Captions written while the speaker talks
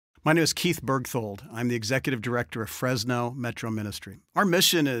My name is Keith Bergthold. I'm the Executive Director of Fresno Metro Ministry. Our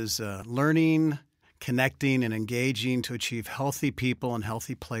mission is learning, connecting, and engaging to achieve healthy people and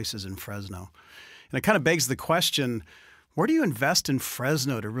healthy places in Fresno. And it kind of begs the question, where do you invest in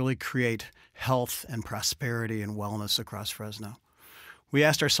Fresno to really create health and prosperity and wellness across Fresno? We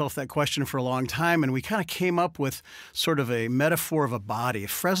asked ourselves that question for a long time, and we kind of came up with sort of a metaphor of a body. If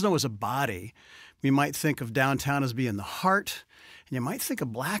Fresno was a body, we might think of downtown as being the heart, and you might think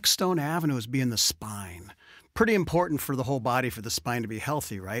of Blackstone Avenue as being the spine. Pretty important for the whole body, for the spine to be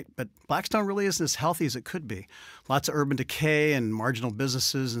healthy, right? But Blackstone really isn't as healthy as it could be. Lots of urban decay and marginal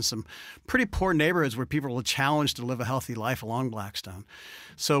businesses and some pretty poor neighborhoods where people are challenged to live a healthy life along Blackstone.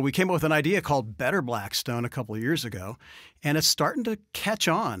 So we came up with an idea called Better Blackstone a couple of years ago, and it's starting to catch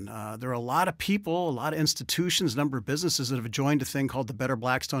on. There are a lot of people, a lot of institutions, a number of businesses that have joined a thing called the Better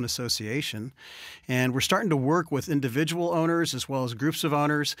Blackstone Association. And we're starting to work with individual owners as well as groups of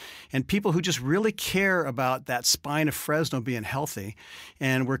owners and people who just really care about that spine of Fresno being healthy.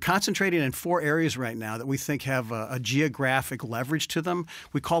 And we're concentrating in 4 areas right now that we think have a geographic leverage to them.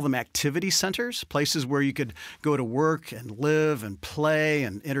 We call them activity centers, places where you could go to work and live and play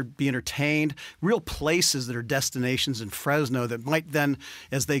and be entertained, real places that are destinations in Fresno that might then,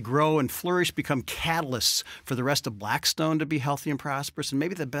 as they grow and flourish, become catalysts for the rest of Blackstone to be healthy and prosperous, and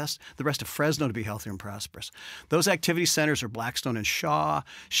maybe the rest of Fresno to be healthy and prosperous. Those activity centers are Blackstone and Shaw,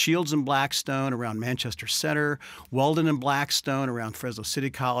 Shields and Blackstone around Manchester Center, Weldon and Blackstone around Fresno City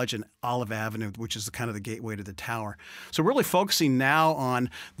College, and Olive Avenue, which is kind of the gateway to the tower. So we're really focusing now on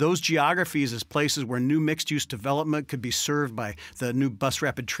those geographies as places where new mixed-use development could be served by the new bus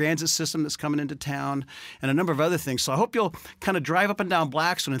rapid transit system that's coming into town, and a number of other things. So I hope you'll kind of drive up and down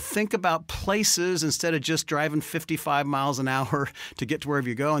Blackstone and think about places instead of just driving 55 miles an hour to get to wherever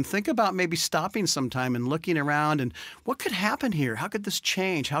you go, and think about maybe stopping sometime and looking around and what could happen here? How could this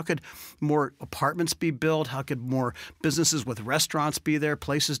change? How could more apartments be built? How could more businesses with restaurants be there,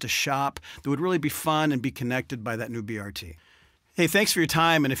 places to shop that would really be fun and be connected by that new BRT? Hey, thanks for your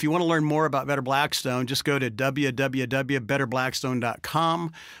time. And if you want to learn more about Better Blackstone, just go to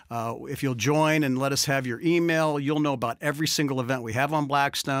www.betterblackstone.com. If you'll join and let us have your email, you'll know about every single event we have on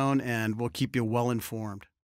Blackstone, and we'll keep you well informed.